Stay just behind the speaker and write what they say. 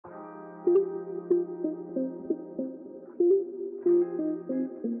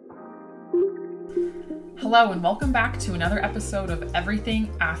Hello and welcome back to another episode of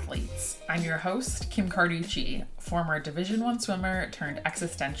Everything Athletes. I'm your host, Kim Carducci, former Division I swimmer turned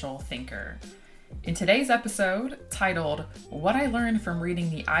existential thinker. In today's episode, titled What I Learned from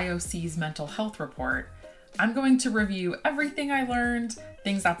Reading the IOC's Mental Health Report, I'm going to review everything I learned,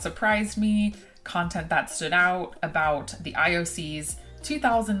 things that surprised me, content that stood out about the IOC's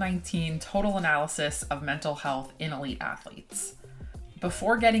 2019 total analysis of mental health in elite athletes.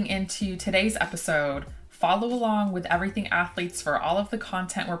 Before getting into today's episode, follow along with Everything Athletes for all of the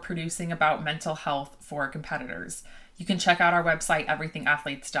content we're producing about mental health for competitors. You can check out our website,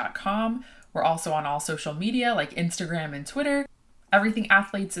 everythingathletes.com. We're also on all social media like Instagram and Twitter. Everything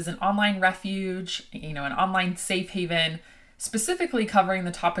Athletes is an online refuge, an online safe haven, specifically covering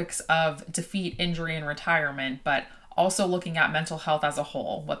the topics of defeat, injury, and retirement, but also looking at mental health as a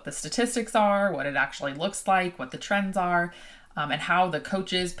whole, what the statistics are, what it actually looks like, what the trends are, and how the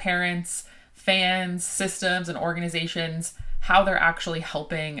coaches, parents, fans, systems, and organizations, how they're actually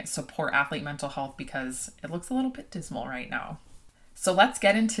helping support athlete mental health, because it looks a little bit dismal right now. So let's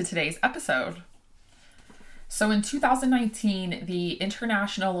get into today's episode. So in 2019, the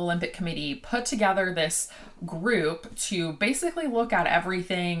International Olympic Committee put together this group to basically look at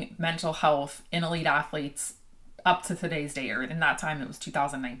everything mental health in elite athletes up to today's date, or in that time it was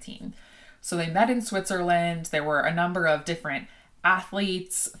 2019. So they met in Switzerland. There were a number of different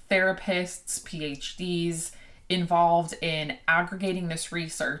athletes, therapists, PhDs involved in aggregating this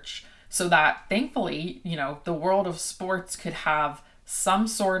research so that thankfully, the world of sports could have some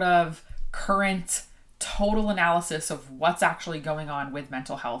sort of current total analysis of what's actually going on with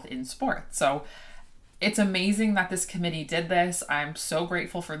mental health in sports. So it's amazing that this committee did this. I'm so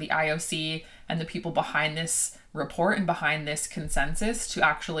grateful for the IOC and the people behind this report and behind this consensus to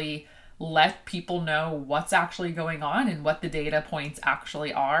actually let people know what's actually going on and what the data points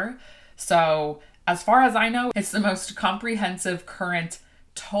actually are. So as far as I know, it's the most comprehensive current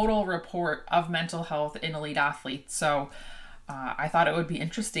total report of mental health in elite athletes. So I thought it would be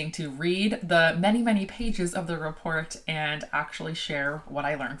interesting to read the many, many pages of the report and actually share what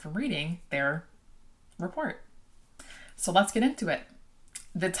I learned from reading their report. So let's get into it.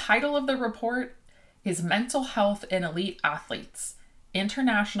 The title of the report is Mental Health in Elite Athletes,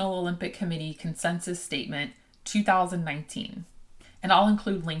 International Olympic Committee Consensus Statement 2019. And I'll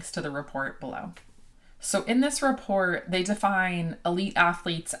include links to the report below. So in this report, they define elite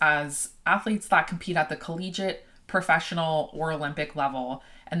athletes as athletes that compete at the collegiate, professional, or Olympic level.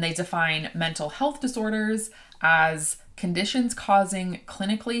 And they define mental health disorders as conditions causing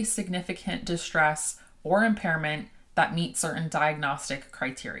clinically significant distress or impairment that meet certain diagnostic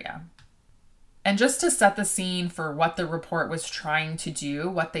criteria. And just to set the scene for what the report was trying to do,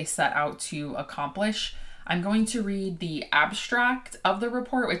 what they set out to accomplish, I'm going to read the abstract of the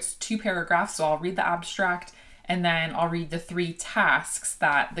report. It's 2 paragraphs, so I'll read the abstract and then I'll read the 3 tasks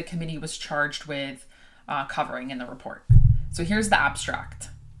that the committee was charged with covering in the report. So here's the abstract.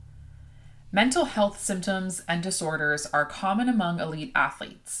 Mental health symptoms and disorders are common among elite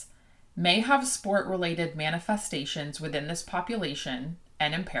athletes, may have sport-related manifestations within this population,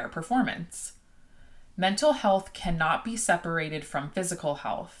 and impair performance. Mental health cannot be separated from physical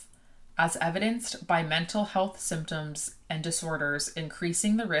health, as evidenced by mental health symptoms and disorders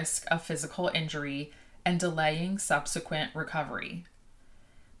increasing the risk of physical injury and delaying subsequent recovery.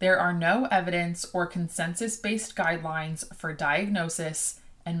 There are no evidence or consensus-based guidelines for diagnosis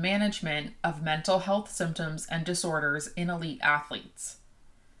and management of mental health symptoms and disorders in elite athletes.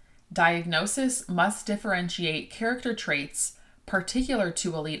 Diagnosis must differentiate character traits particular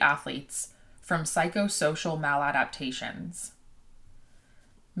to elite athletes from psychosocial maladaptations.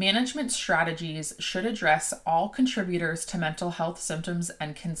 Management strategies should address all contributors to mental health symptoms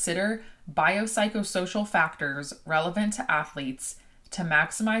and consider biopsychosocial factors relevant to athletes to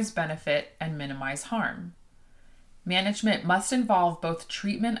maximize benefit and minimize harm. Management must involve both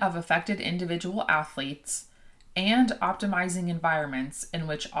treatment of affected individual athletes and optimizing environments in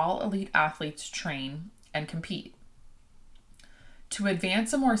which all elite athletes train and compete. To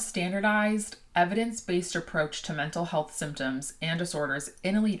advance a more standardized, evidence-based approach to mental health symptoms and disorders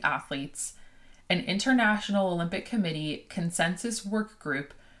in elite athletes, an International Olympic Committee consensus work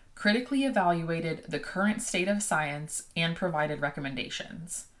group critically evaluated the current state of science and provided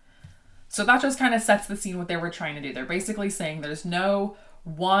recommendations. So that just kind of sets the scene what they were trying to do. They're basically saying there's no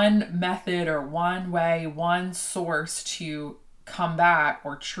one method or one way, one source to combat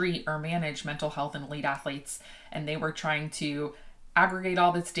or treat or manage mental health in elite athletes. And they were trying to aggregate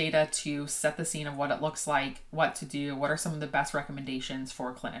all this data to set the scene of what it looks like, what to do, what are some of the best recommendations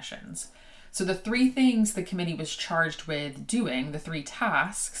for clinicians. So the three things the committee was charged with doing, the three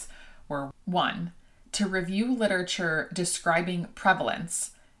tasks, were: 1, to review literature describing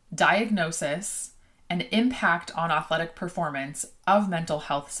prevalence, diagnosis, and impact on athletic performance of mental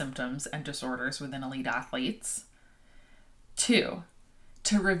health symptoms and disorders within elite athletes. 2,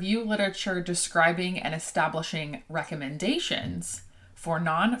 to review literature describing and establishing recommendations for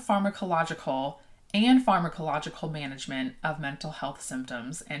non-pharmacological and pharmacological management of mental health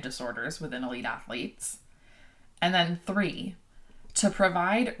symptoms and disorders within elite athletes. And then 3, to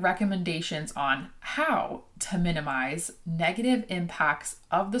provide recommendations on how to minimize negative impacts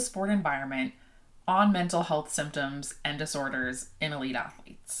of the sport environment on mental health symptoms and disorders in elite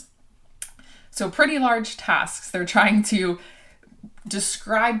athletes. So pretty large tasks. They're trying to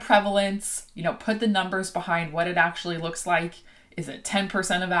describe prevalence, put the numbers behind what it actually looks like. Is it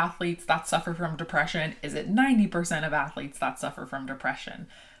 10% of athletes that suffer from depression? Is it 90% of athletes that suffer from depression?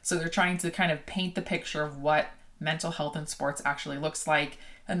 So they're trying to kind of paint the picture of what mental health in sports actually looks like,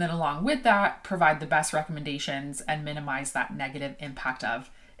 and then along with that, provide the best recommendations and minimize that negative impact of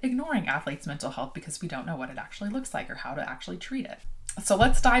ignoring athletes' mental health because we don't know what it actually looks like or how to actually treat it. So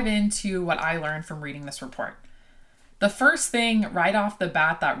let's dive into what I learned from reading this report. The first thing right off the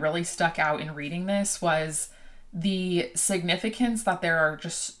bat that really stuck out in reading this was the significance that there are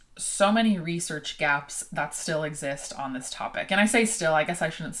just so many research gaps that still exist on this topic. And I say still, I guess I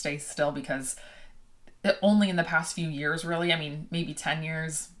shouldn't say still because only in the past few years, really, maybe 10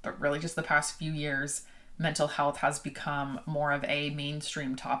 years, but really just the past few years, mental health has become more of a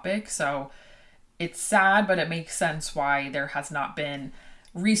mainstream topic. So it's sad, but it makes sense why there has not been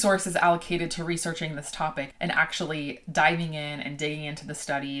resources allocated to researching this topic and actually diving in and digging into the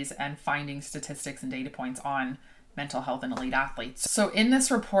studies and finding statistics and data points on mental health in elite athletes. So in this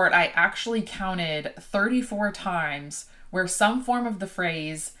report, I actually counted 34 times where some form of the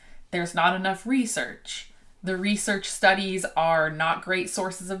phrase, "there's not enough research," "the research studies are not great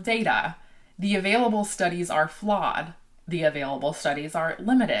sources of data," "the available studies are flawed," "the available studies are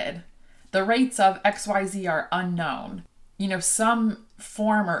limited," "the rates of XYZ are unknown." Some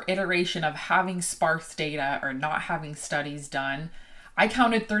form or iteration of having sparse data or not having studies done. I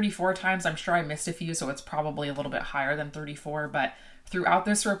counted 34 times. I'm sure I missed a few, so it's probably a little bit higher than 34. But throughout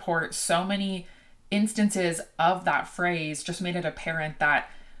this report, so many instances of that phrase just made it apparent that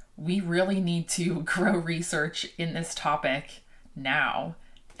we really need to grow research in this topic now.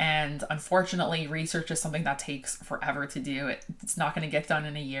 And unfortunately, research is something that takes forever to do. It's not going to get done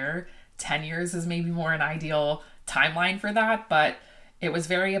in a year. 10 years is maybe more an ideal timeline for that, but it was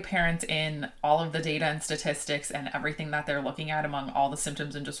very apparent in all of the data and statistics and everything that they're looking at among all the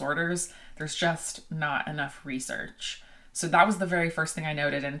symptoms and disorders. There's just not enough research. So that was the very first thing I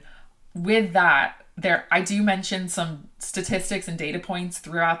noted. And with that, I do mention some statistics and data points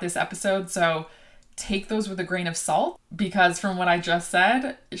throughout this episode. So take those with a grain of salt, because from what I just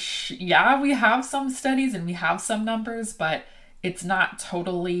said, yeah, we have some studies and we have some numbers, but it's not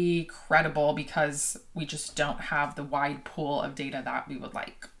totally credible because we just don't have the wide pool of data that we would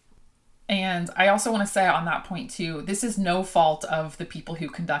like. And I also want to say on that point too, this is no fault of the people who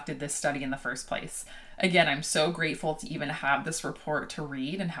conducted this study in the first place. Again, I'm so grateful to even have this report to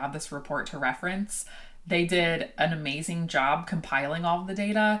read and have this report to reference. They did an amazing job compiling all of the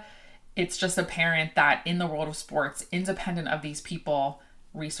data. It's just apparent that in the world of sports, independent of these people,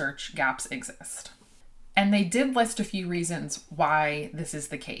 research gaps exist. And they did list a few reasons why this is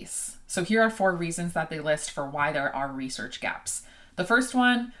the case. So here are 4 reasons that they list for why there are research gaps. The first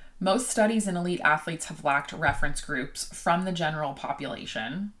one, most studies in elite athletes have lacked reference groups from the general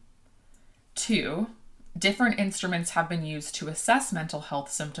population. 2, different instruments have been used to assess mental health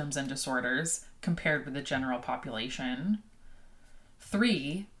symptoms and disorders compared with the general population.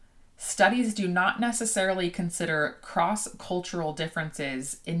 3, studies do not necessarily consider cross-cultural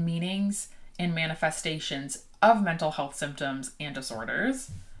differences in meanings and manifestations of mental health symptoms and disorders.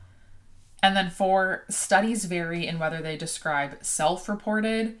 And then 4, studies vary in whether they describe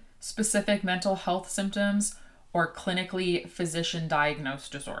self-reported, specific mental health symptoms or clinically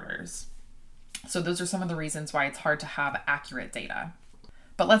physician-diagnosed disorders. So those are some of the reasons why it's hard to have accurate data.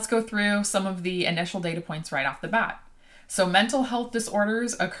 But let's go through some of the initial data points right off the bat. So mental health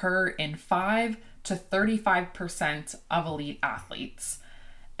disorders occur in 5 to 35% of elite athletes.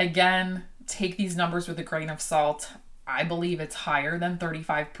 Again, take these numbers with a grain of salt. I believe it's higher than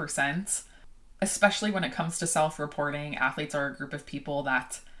 35%, especially when it comes to self-reporting. Athletes are a group of people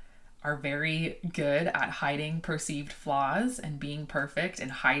that are very good at hiding perceived flaws and being perfect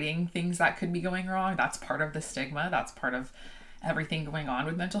and hiding things that could be going wrong. That's part of the stigma. That's part of everything going on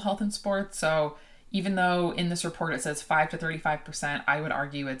with mental health in sports. So even though in this report it says 5 to 35%, I would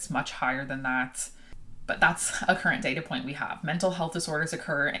argue it's much higher than that. But that's a current data point we have. Mental health disorders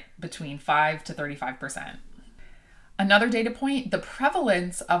occur between 5 to 35%. Another data point, the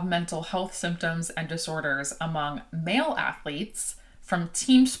prevalence of mental health symptoms and disorders among male athletes from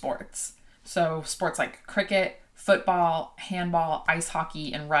team sports, so sports like cricket, football, handball, ice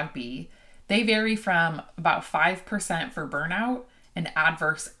hockey, and rugby, they vary from about 5% for burnout and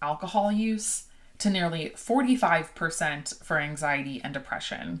adverse alcohol use to nearly 45% for anxiety and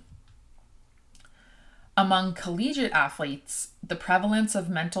depression. Among collegiate athletes, the prevalence of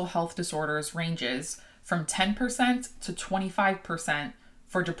mental health disorders ranges from 10% to 25%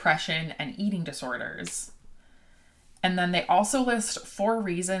 for depression and eating disorders. And then they also list 4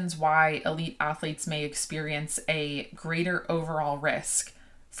 reasons why elite athletes may experience a greater overall risk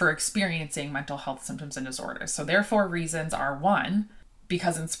for experiencing mental health symptoms and disorders. So their 4 reasons are: 1,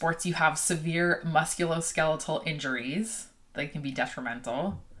 because in sports you have severe musculoskeletal injuries, they can be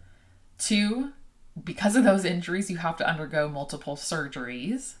detrimental. 2, because of those injuries you have to undergo multiple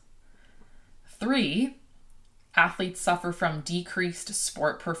surgeries. 3, athletes suffer from decreased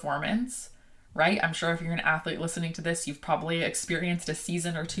sport performance, right? I'm sure if you're an athlete listening to this, you've probably experienced a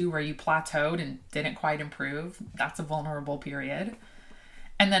season or 2 where you plateaued and didn't quite improve. That's a vulnerable period.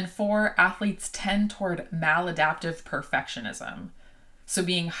 And then 4, athletes tend toward maladaptive perfectionism. So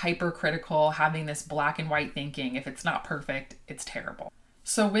being hypercritical, having this black and white thinking, if it's not perfect, it's terrible.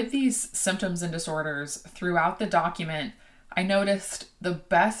 So with these symptoms and disorders throughout the document, I noticed the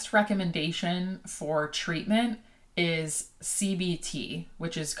best recommendation for treatment is CBT,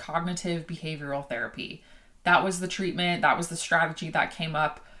 which is cognitive behavioral therapy. That was the treatment, that was the strategy that came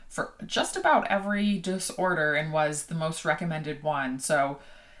up for just about every disorder and was the most recommended one. So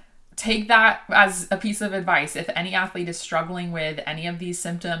take that as a piece of advice. If any athlete is struggling with any of these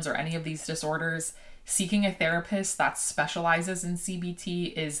symptoms or any of these disorders, seeking a therapist that specializes in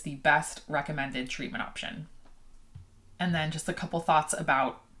CBT is the best recommended treatment option. And then just a couple thoughts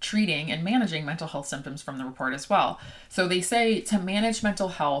about treating and managing mental health symptoms from the report as well. So they say to manage mental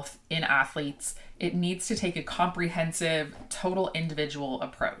health in athletes, it needs to take a comprehensive, total individual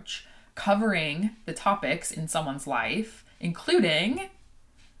approach, covering the topics in someone's life, including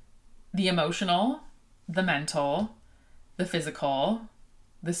the emotional, the mental, the physical,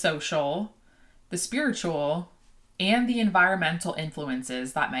 the social, the spiritual, and the environmental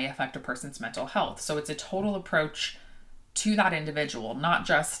influences that may affect a person's mental health. So it's a total approach to that individual, not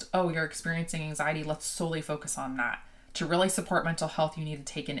just, oh, you're experiencing anxiety, let's solely focus on that. To really support mental health, you need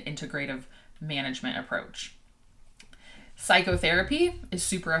to take an integrative management approach. Psychotherapy is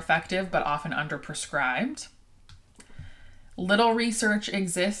super effective, but often underprescribed. Little research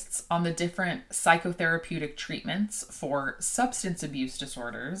exists on the different psychotherapeutic treatments for substance abuse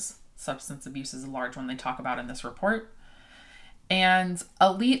disorders. Substance abuse is a large one they talk about in this report. And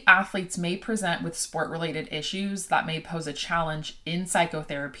elite athletes may present with sport-related issues that may pose a challenge in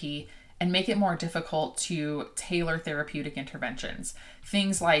psychotherapy and make it more difficult to tailor therapeutic interventions.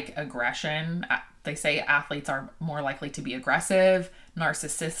 Things like aggression. They say athletes are more likely to be aggressive,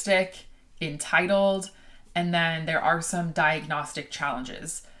 narcissistic, entitled, and then there are some diagnostic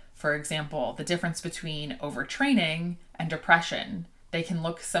challenges. For example, the difference between overtraining and depression. They can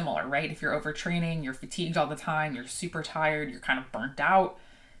look similar, right? If you're overtraining, you're fatigued all the time, you're super tired, you're kind of burnt out.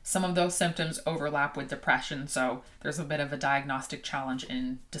 Some of those symptoms overlap with depression, so there's a bit of a diagnostic challenge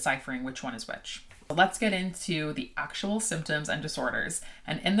in deciphering which one is which. So let's get into the actual symptoms and disorders.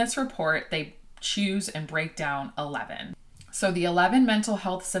 And in this report, they choose and break down 11. So the 11 mental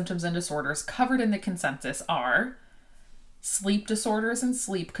health symptoms and disorders covered in the consensus are sleep disorders and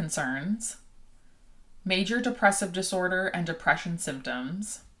sleep concerns, major depressive disorder and depression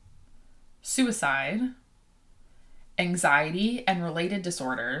symptoms, suicide, anxiety and related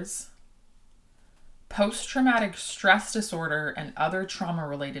disorders, post-traumatic stress disorder and other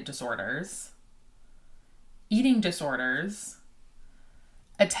trauma-related disorders, eating disorders,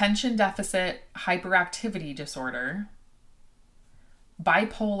 attention deficit hyperactivity disorder,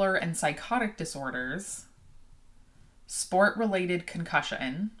 bipolar and psychotic disorders, sport-related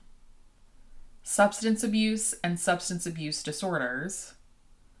concussion, substance abuse and substance abuse disorders,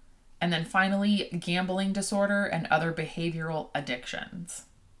 and then finally, gambling disorder and other behavioral addictions.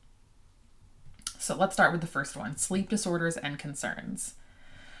 So let's start with the first one, sleep disorders and concerns.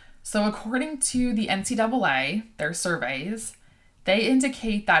 So according to the NCAA, their surveys, they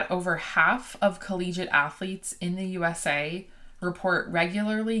indicate that over half of collegiate athletes in the USA report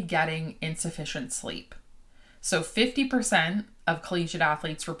regularly getting insufficient sleep. So 50% of collegiate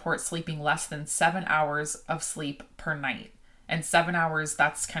athletes report sleeping less than 7 hours of sleep per night. And 7 hours,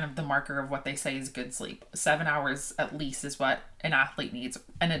 that's kind of the marker of what they say is good sleep. 7 hours at least is what an athlete needs,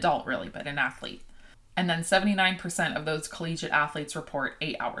 an adult really, but an athlete. And then 79% of those collegiate athletes report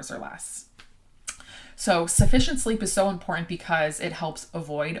 8 hours or less. So sufficient sleep is so important because it helps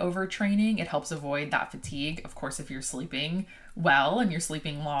avoid overtraining. It helps avoid that fatigue. Of course, if you're sleeping well and you're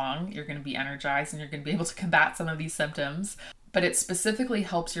sleeping long, you're going to be energized and you're going to be able to combat some of these symptoms. But it specifically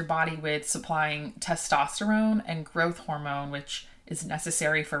helps your body with supplying testosterone and growth hormone, which is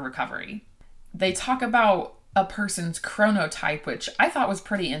necessary for recovery. They talk about a person's chronotype, which I thought was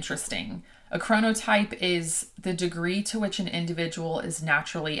pretty interesting. A chronotype is the degree to which an individual is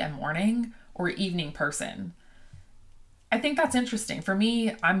naturally a morning or evening person. I think that's interesting. For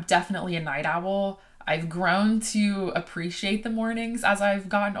me, I'm definitely a night owl. I've grown to appreciate the mornings as I've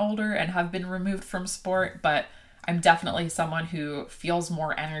gotten older and have been removed from sport, but I'm definitely someone who feels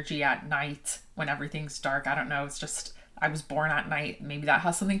more energy at night when everything's dark. I don't know. It's just, I was born at night. Maybe that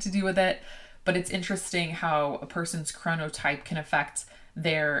has something to do with it. But it's interesting how a person's chronotype can affect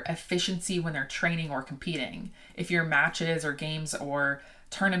their efficiency when they're training or competing. If your matches or games or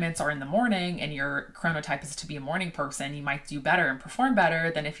tournaments are in the morning and your chronotype is to be a morning person, you might do better and perform better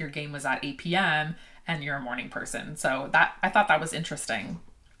than if your game was at 8 p.m. and you're a morning person. So that, I thought that was interesting.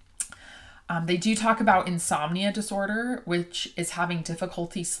 They do talk about insomnia disorder, which is having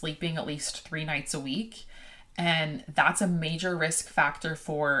difficulty sleeping at least 3 nights a week. And that's a major risk factor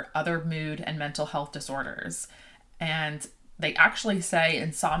for other mood and mental health disorders. And they actually say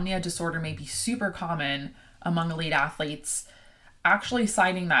insomnia disorder may be super common among elite athletes, actually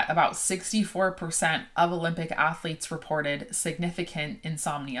citing that about 64% of Olympic athletes reported significant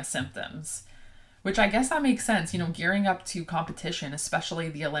insomnia symptoms, which I guess that makes sense. Gearing up to competition, especially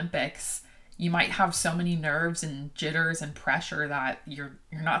the Olympics, you might have so many nerves and jitters and pressure that you're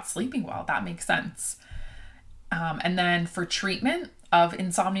not sleeping well. That makes sense. And then for treatment of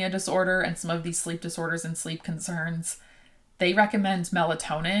insomnia disorder and some of these sleep disorders and sleep concerns, they recommend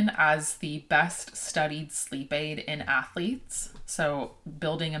melatonin as the best studied sleep aid in athletes. So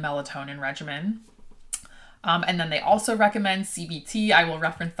building a melatonin regimen. And then they also recommend CBT. I will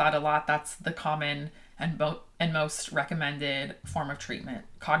reference that a lot. That's the common and most recommended form of treatment,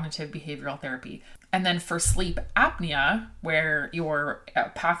 cognitive behavioral therapy. And then for sleep apnea, where your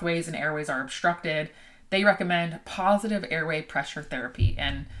pathways and airways are obstructed, they recommend positive airway pressure therapy.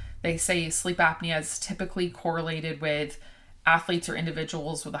 And they say sleep apnea is typically correlated with athletes or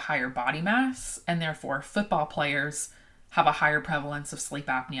individuals with a higher body mass, and therefore football players have a higher prevalence of sleep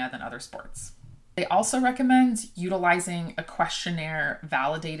apnea than other sports. They also recommend utilizing a questionnaire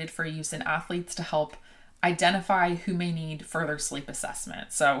validated for use in athletes to help identify who may need further sleep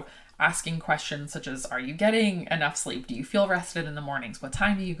assessment. So asking questions such as, are you getting enough sleep? Do you feel rested in the mornings? What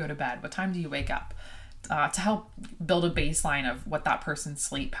time do you go to bed? What time do you wake up? To help build a baseline of what that person's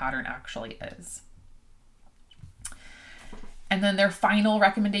sleep pattern actually is. And then their final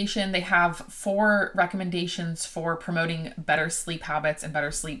recommendation, they have 4 recommendations for promoting better sleep habits and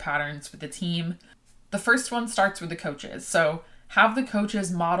better sleep patterns with the team. The first one starts with the coaches. So have the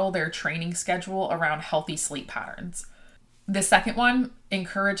coaches model their training schedule around healthy sleep patterns. The second one,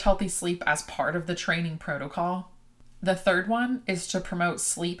 encourage healthy sleep as part of the training protocol. The third one is to promote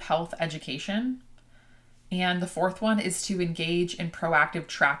sleep health education. And the fourth one is to engage in proactive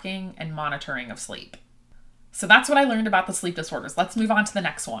tracking and monitoring of sleep. So that's what I learned about the sleep disorders. Let's move on to the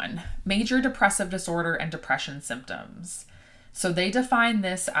next one. Major depressive disorder and depression symptoms. So they define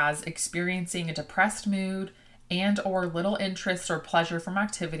this as experiencing a depressed mood and or little interest or pleasure from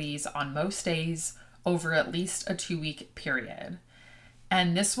activities on most days over at least a 2-week period.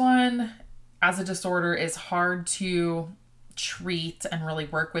 And this one, as a disorder, is hard to treat and really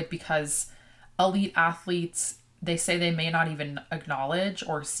work with because elite athletes, they say they may not even acknowledge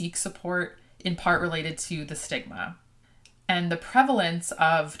or seek support, in part related to the stigma. And the prevalence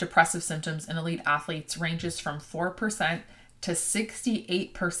of depressive symptoms in elite athletes ranges from 4% to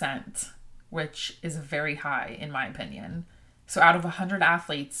 68%, which is very high in my opinion. So out of 100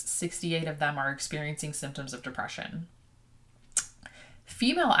 athletes, 68 of them are experiencing symptoms of depression.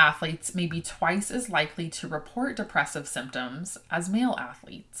 Female athletes may be twice as likely to report depressive symptoms as male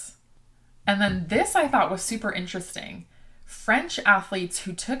athletes. And then this I thought was super interesting. French athletes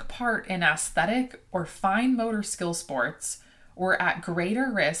who took part in athletic or fine motor skill sports were at greater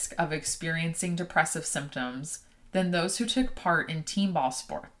risk of experiencing depressive symptoms than those who took part in team ball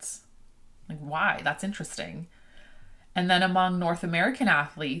sports. Like, why? That's interesting. And then among North American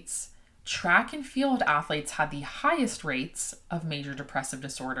athletes, track and field athletes had the highest rates of major depressive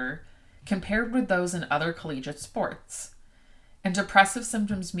disorder compared with those in other collegiate sports. And depressive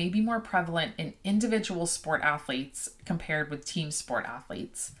symptoms may be more prevalent in individual sport athletes compared with team sport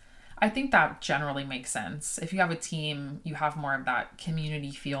athletes. I think that generally makes sense. If you have a team, you have more of that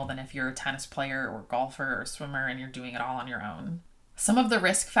community feel than if you're a tennis player or golfer or swimmer and you're doing it all on your own. Some of the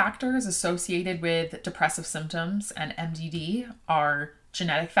risk factors associated with depressive symptoms and MDD are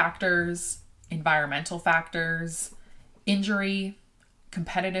genetic factors, environmental factors, injury,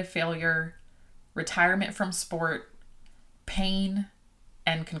 competitive failure, retirement from sport, pain,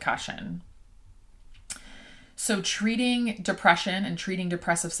 and concussion. So treating depression and treating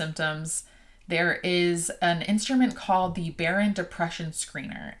depressive symptoms, there is an instrument called the Barron Depression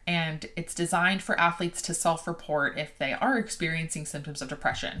Screener, and it's designed for athletes to self-report if they are experiencing symptoms of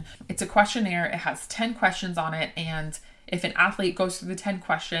depression. It's a questionnaire. It has 10 questions on it, and if an athlete goes through the 10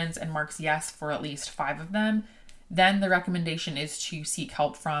 questions and marks yes for at least 5 of them, then the recommendation is to seek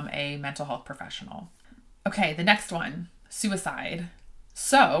help from a mental health professional. Okay, the next one, suicide.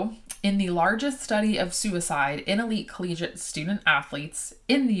 So, in the largest study of suicide in elite collegiate student athletes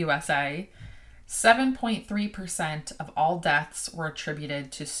in the USA, 7.3% of all deaths were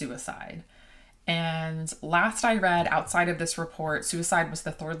attributed to suicide. And last I read, outside of this report, suicide was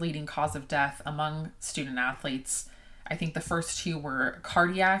the third leading cause of death among student athletes. I think the first two were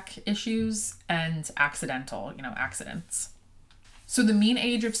cardiac issues and accidents. So the mean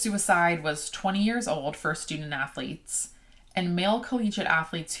age of suicide was 20 years old for student athletes, and male collegiate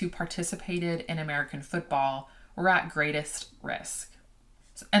athletes who participated in American football were at greatest risk.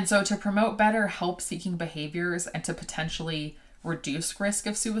 And so to promote better help-seeking behaviors and to potentially reduce risk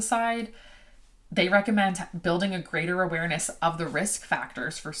of suicide, they recommend building a greater awareness of the risk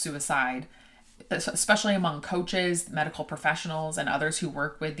factors for suicide, especially among coaches, medical professionals, and others who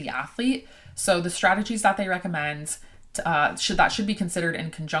work with the athlete. So the strategies that they recommend should be considered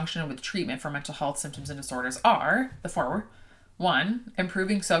in conjunction with treatment for mental health symptoms and disorders are the following. 1,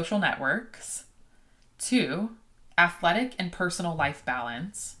 improving social networks. 2, athletic and personal life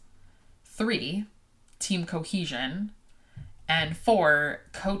balance. 3, team cohesion. And 4,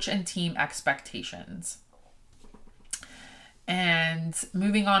 coach and team expectations. And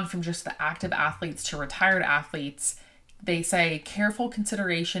moving on from just the active athletes to retired athletes, they say careful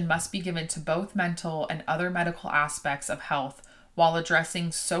consideration must be given to both mental and other medical aspects of health while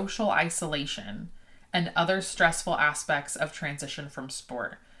addressing social isolation and other stressful aspects of transition from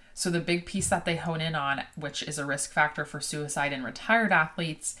sport. So the big piece that they hone in on, which is a risk factor for suicide in retired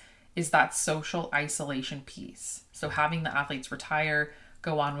athletes, is that social isolation piece. So having the athletes retire,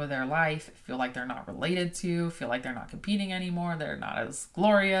 go on with their life, feel like they're not related to, feel like they're not competing anymore, they're not as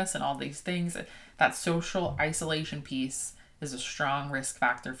glorious and all these things. That social isolation piece is a strong risk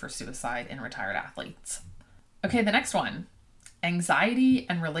factor for suicide in retired athletes. Okay, the next one, anxiety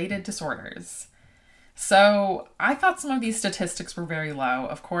and related disorders. So I thought some of these statistics were very low.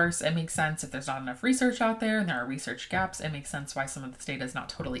 Of course, it makes sense if there's not enough research out there and there are research gaps. It makes sense why some of this data is not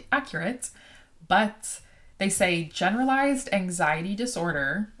totally accurate. But they say generalized anxiety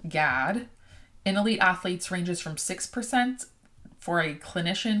disorder, GAD, in elite athletes ranges from 6% for a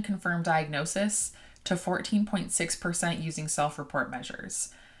clinician-confirmed diagnosis to 14.6% using self-report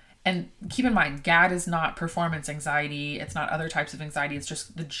measures. And keep in mind, GAD is not performance anxiety. It's not other types of anxiety. It's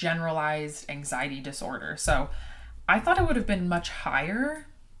just the generalized anxiety disorder. So I thought it would have been much higher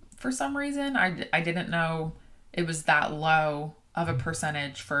for some reason. I didn't know it was that low of a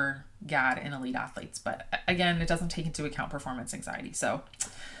percentage for GAD in elite athletes. But again, it doesn't take into account performance anxiety. So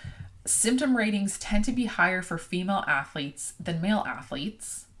symptom ratings tend to be higher for female athletes than male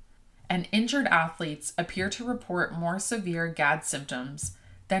athletes. And injured athletes appear to report more severe GAD symptoms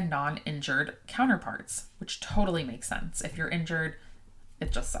than non-injured counterparts, which totally makes sense. If you're injured,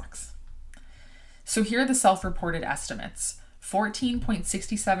 it just sucks. So here are the self-reported estimates.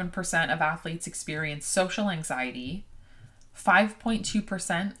 14.67% of athletes experience social anxiety,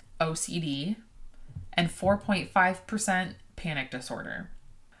 5.2% OCD, and 4.5% panic disorder.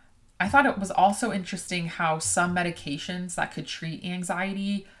 I thought it was also interesting how some medications that could treat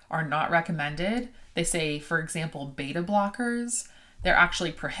anxiety are not recommended. They say, for example, beta blockers, they're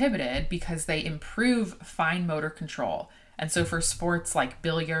actually prohibited because they improve fine motor control. And so for sports like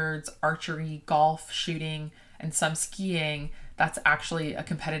billiards, archery, golf, shooting, and some skiing, that's actually a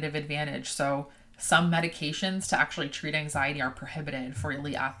competitive advantage. So some medications to actually treat anxiety are prohibited for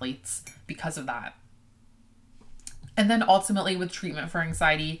elite athletes because of that. And then ultimately with treatment for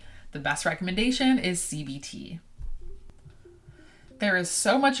anxiety, the best recommendation is CBT. There is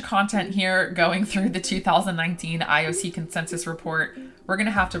so much content here going through the 2019 IOC consensus report. We're going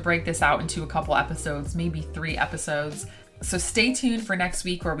to have to break this out into a couple episodes, maybe 3 episodes. So stay tuned for next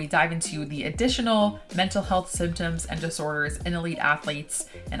week where we dive into the additional mental health symptoms and disorders in elite athletes,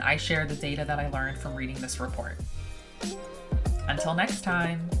 and I share the data that I learned from reading this report. Until next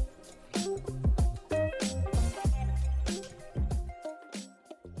time.